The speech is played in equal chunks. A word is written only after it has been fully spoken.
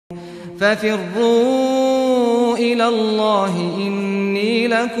ففروا إلى الله إني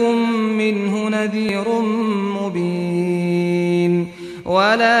لكم منه نذير مبين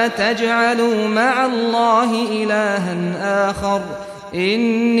ولا تجعلوا مع الله إلها آخر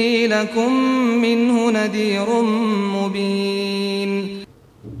إني لكم منه نذير مبين.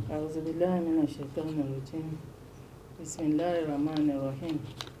 أعوذ بالله من الشيطان الرجيم. بسم الله الرحمن الرحيم.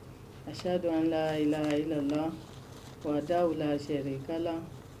 أشهد أن لا إله إلا الله وحده لا شريك له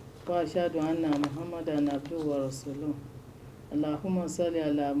وأشهد أن محمدا عبده ورسوله. اللهم صل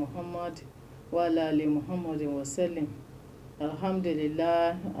على محمد وعلى آل محمد وسلم. الحمد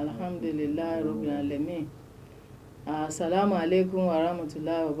لله رب العالمين. Assalamu alaikum wa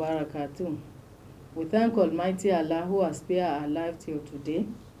rahmatullahi wa barakatuh. We thank Almighty Allah who has spared our life till today.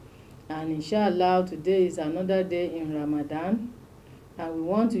 And inshallah, today is another day in Ramadan. And we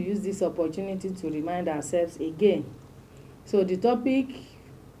want to use this opportunity to remind ourselves again. So the topic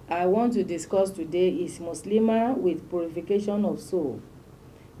I want to discuss today is Muslimah with purification of soul,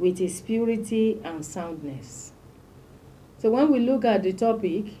 with its purity and soundness. So when we look at the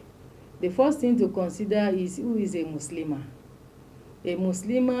topic, the first thing to consider is who is a Muslimah. A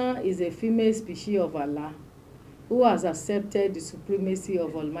Muslimah is a female species of Allah who has accepted the supremacy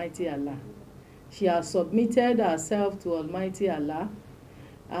of Almighty Allah. She has submitted herself to Almighty Allah,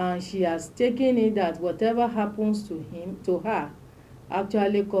 and she has taken it that whatever happens to her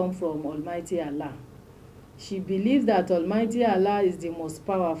actually comes from Almighty Allah. She believes that Almighty Allah is the most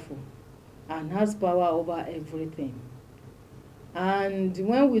powerful and has power over everything. And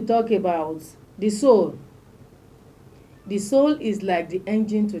when we talk about the soul is like the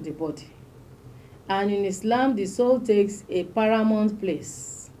engine to the body. And in Islam, the soul takes a paramount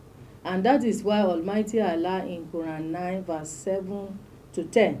place. And that is why Almighty Allah in Quran 9 verse 7 to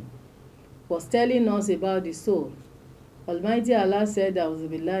 10 was telling us about the soul. Almighty Allah said, A'udhu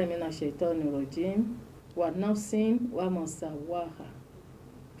billahi minash shaitanir rajim, wa nafsin wa ma sawwaha,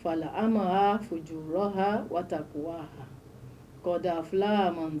 falahamaha fujuraha wa taqwaha, qad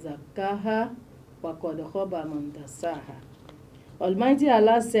aflaha man zakkaha wa qad khaba man dassaha. Almighty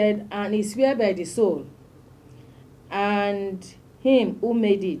Allah said, and he swear by the soul, and him who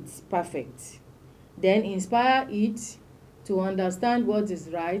made it perfect, then inspire it to understand what is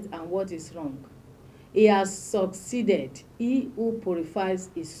right and what is wrong. He has succeeded, he who purifies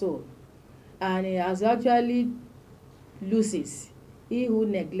his soul, and he has actually loses, he who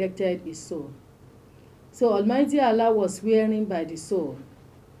neglected his soul. So Almighty Allah was swearing by the soul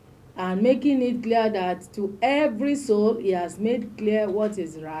and making it clear that to every soul he has made clear what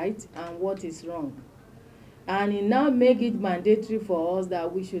is right and what is wrong. And he now make it mandatory for us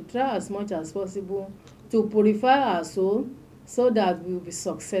that we should try as much as possible to purify our soul so that we will be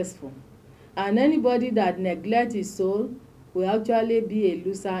successful. And anybody that neglects his soul will actually be a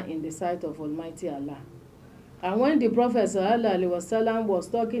loser in the sight of Almighty Allah. And when the Prophet ﷺ was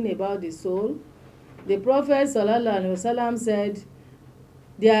talking about the soul, the Prophet ﷺ said,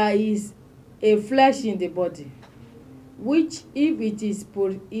 there is a flesh in the body, which if it is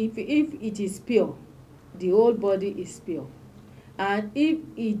pure, the whole body is pure. And if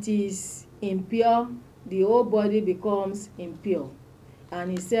it is impure, the whole body becomes impure.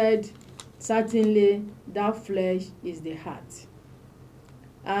 And he said, certainly that flesh is the heart.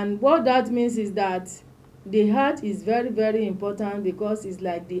 And what that means is that the heart is very, very important because it's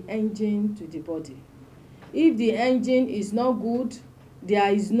like the engine to the body. If the engine is not good,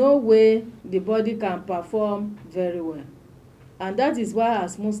 there is no way the body can perform very well. And that is why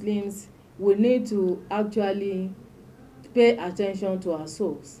as Muslims, we need to actually pay attention to our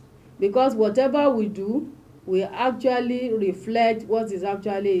souls. Because whatever we do, we actually reflect what is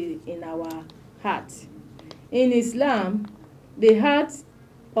actually in our heart. In Islam, the heart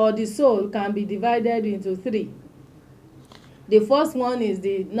or the soul can be divided into three. The first one is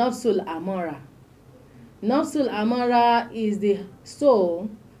the Nafsul Amara. Nafsul Amara is the soul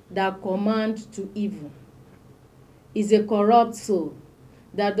that commands to evil. It's a corrupt soul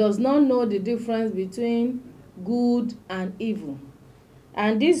that does not know the difference between good and evil.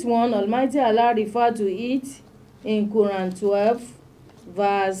 And this one, Almighty Allah referred to it in Quran 12,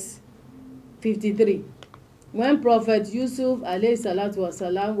 verse 53. When Prophet Yusuf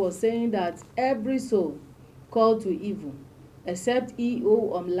ﷺ was saying that every soul called to evil, except he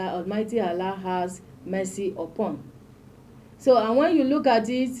who Almighty Allah has mercy upon. So, and when you look at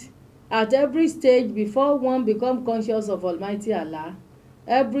it, at every stage before one becomes conscious of Almighty Allah,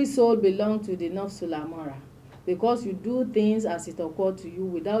 every soul belongs to the Nafsul Amara, because you do things as it occurred to you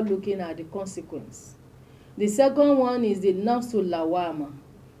without looking at the consequence. The second one is the Nafsul Lawama,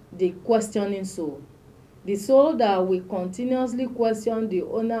 the questioning soul. The soul that will continuously question the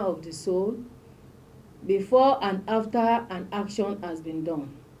owner of the soul before and after an action has been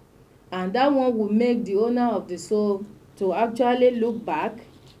done. And that one will make the owner of the soul to actually look back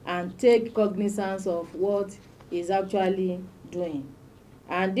and take cognizance of what he's actually doing.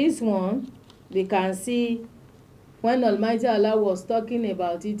 And this one, we can see when Almighty Allah was talking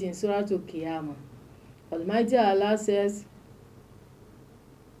about it in Surah Al-Qiyamah. Almighty Allah says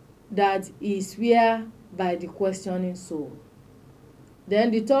that he swear by the questioning soul.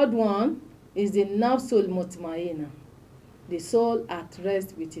 Then the third one is the Nafsul Mutmainah, the soul at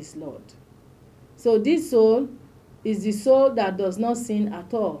rest with his Lord. So this soul is the soul that does not sin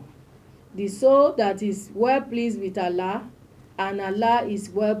at all, the soul that is well pleased with Allah, and Allah is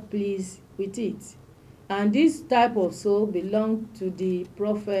well pleased with it. And this type of soul belongs to the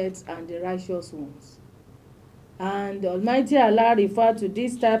prophets and the righteous ones. And Almighty Allah referred to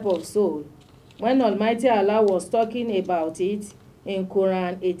this type of soul when Almighty Allah was talking about it in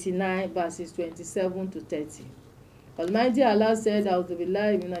Quran 89 verses 27 to 30. Almighty Allah said, A'udhu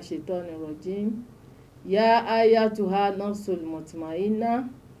billahi minash shaitanir rajim, Ya ayatuha nafsul mutmainna,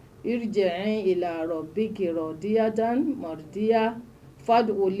 irji'i ila rabbiki radiyatan mardiya,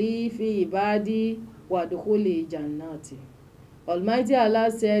 fad'uli fi ibadi wadkhuli jannati. Almighty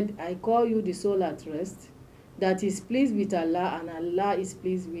Allah said, I call you the soul at rest, that is pleased with Allah and Allah is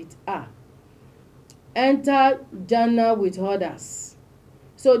pleased with her. Enter Jannah with others.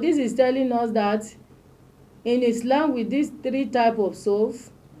 So this is telling us that in Islam, with these three types of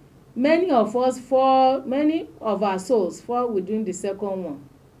souls, many of our souls fall within the second one.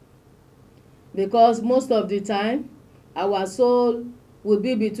 Because most of the time, our soul will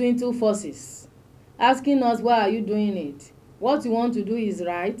be between two forces, asking us, why are you doing it? What you want to do is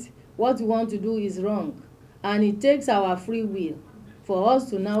right, what you want to do is wrong. And it takes our free will for us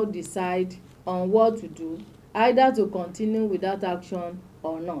to now decide on what to do, either to continue with that action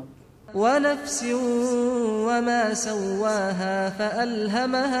or not. ونفس وما سواها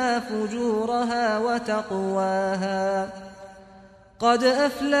فألهمها فجورها وتقواها قد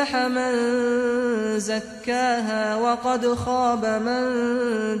أفلح من زكاها وقد خاب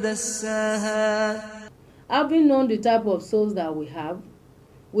من دساها. Having known the type of souls that we have,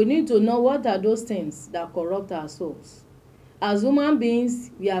 we need to know what are those things that corrupt our souls. As human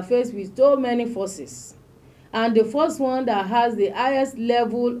beings, we are faced with so many forces. And the first one that has the highest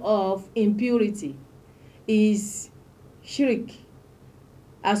level of impurity is shirk,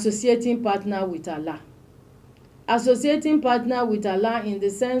 associating partner with Allah. Associating partner with Allah in the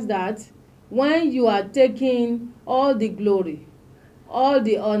sense that when you are taking all the glory, all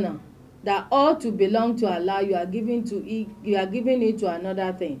the honor that ought to belong to Allah, you are giving it to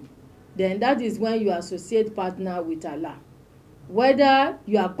another thing. Then that is when you associate partner with Allah. Whether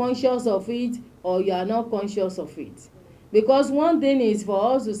you are conscious of it or you are not conscious of it. Because one thing is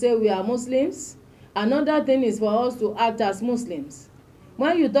for us to say we are Muslims, another thing is for us to act as Muslims.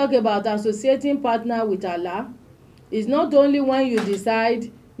 When you talk about associating partner with Allah, it's not only when you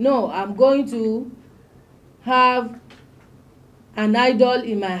decide, no, I'm going to have an idol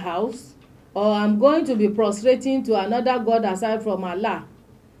in my house, or I'm going to be prostrating to another God aside from Allah.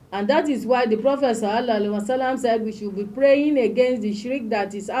 And that is why the Prophet ﷺ said we should be praying against the shirk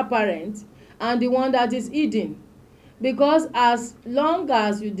that is apparent and the one that is hidden. Because as long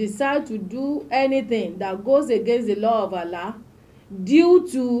as you decide to do anything that goes against the law of Allah due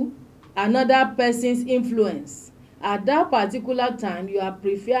to another person's influence, at that particular time you are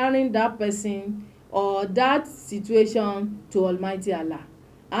preferring that person or that situation to Almighty Allah.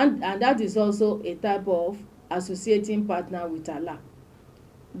 And that is also a type of associating partner with Allah.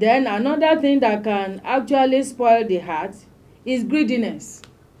 Then another thing that can actually spoil the heart is greediness.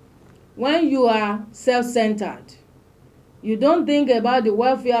 When you are self-centered, you don't think about the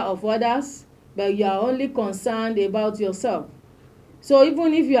welfare of others, but you are only concerned about yourself. So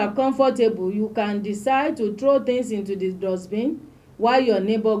even if you are comfortable, you can decide to throw things into the dustbin while your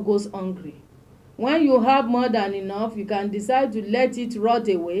neighbor goes hungry. When you have more than enough, you can decide to let it rot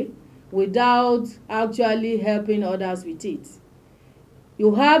away without actually helping others with it.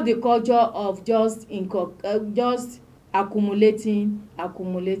 You have the culture of just accumulating,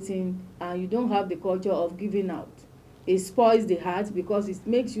 and you don't have the culture of giving out. It spoils the heart because it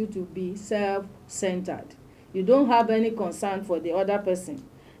makes you to be self-centered. You don't have any concern for the other person.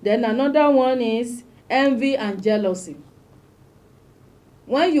 Then another one is envy and jealousy.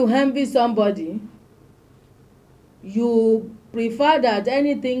 When you envy somebody, you prefer that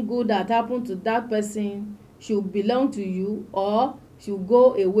anything good that happened to that person should belong to you or should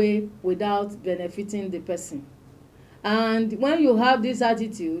go away without benefiting the person. And when you have this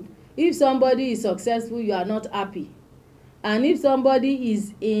attitude, If somebody is successful, you are not happy. And if somebody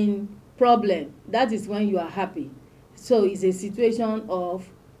is in problem, that is when you are happy. So it's a situation of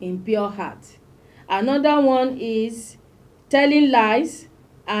impure heart. Another one is telling lies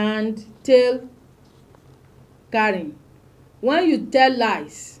and tale carrying. When you tell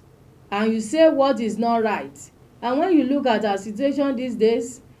lies and you say what is not right, and when you look at our situation these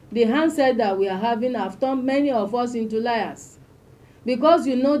days, the handset that we are having have turned many of us into liars. Because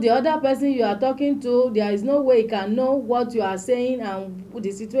you know the other person you are talking to, there is no way he can know what you are saying and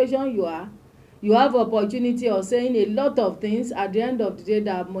the situation you are. You have opportunity of saying a lot of things at the end of the day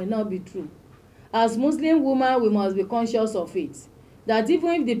that may not be true. As Muslim women, we must be conscious of it. That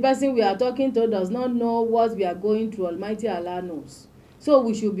even if the person we are talking to does not know what we are going through, Almighty Allah knows. So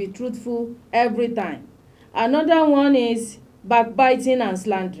we should be truthful every time. Another one is backbiting and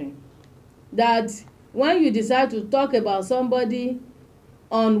slandering. That when you decide to talk about somebody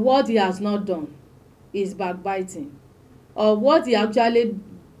on what he has not done, is backbiting. Or what he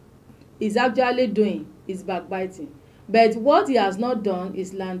is actually doing is backbiting. But what he has not done is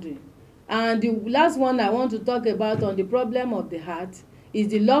slandering. And the last one I want to talk about on the problem of the heart is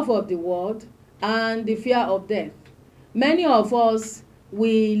the love of the world and the fear of death. Many of us,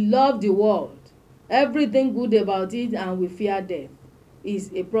 we love the world, everything good about it, and we fear death.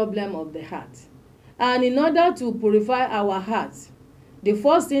 Is a problem of the heart. And in order to purify our hearts, the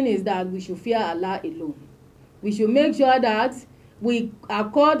first thing is that we should fear Allah alone. We should make sure that we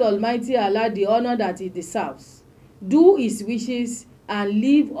accord Almighty Allah the honor that he deserves, do his wishes, and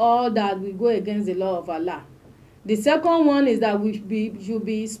leave all that will go against the law of Allah. The second one is that we should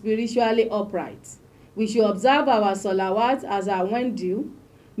be spiritually upright. We should observe our salawat as our when due.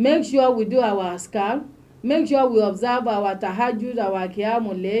 Make sure we do our askar. Make sure we observe our tahajjud, our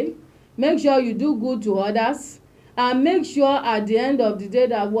qiyamul layl. Make sure you do good to others. And make sure at the end of the day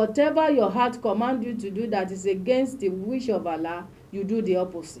that whatever your heart commands you to do that is against the wish of Allah, you do the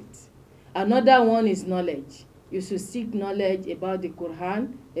opposite. Another one is knowledge. You should seek knowledge about the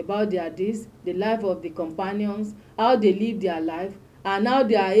Quran, about the Hadith, the life of the companions, how they live their life, and how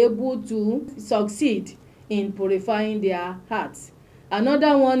they are able to succeed in purifying their hearts.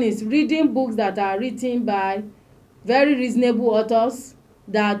 Another one is reading books that are written by very reasonable authors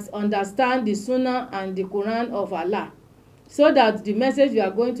that understand the Sunnah and the Quran of Allah, so that the message you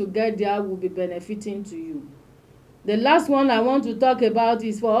are going to get there will be benefiting to you. The last one I want to talk about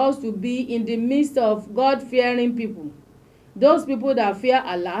is for us to be in the midst of God-fearing people. Those people that fear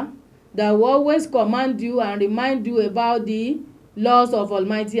Allah, that will always command you and remind you about the laws of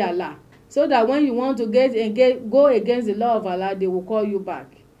Almighty Allah, so that when you want to go against the law of Allah, they will call you back.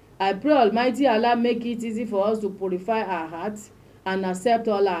 I pray Almighty Allah make it easy for us to purify our hearts and accept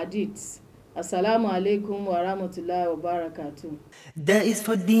all our deeds. Assalamu alaikum wa rahmatullahi wa barakatuh. That is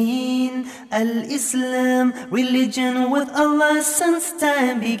for Deen al-Islam, religion with Allah since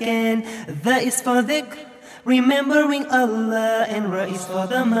time began. That is for dhikr, remembering Allah, and Ra is for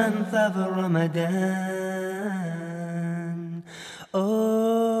the month of Ramadan.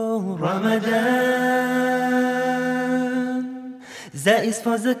 Oh, Ramadan. That is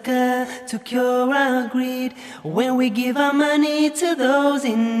for zakah, to cure our greed, when we give our money to those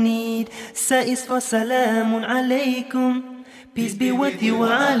in need. Sa is for salamun alaykum, peace be with you wa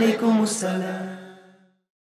alaykum assalam.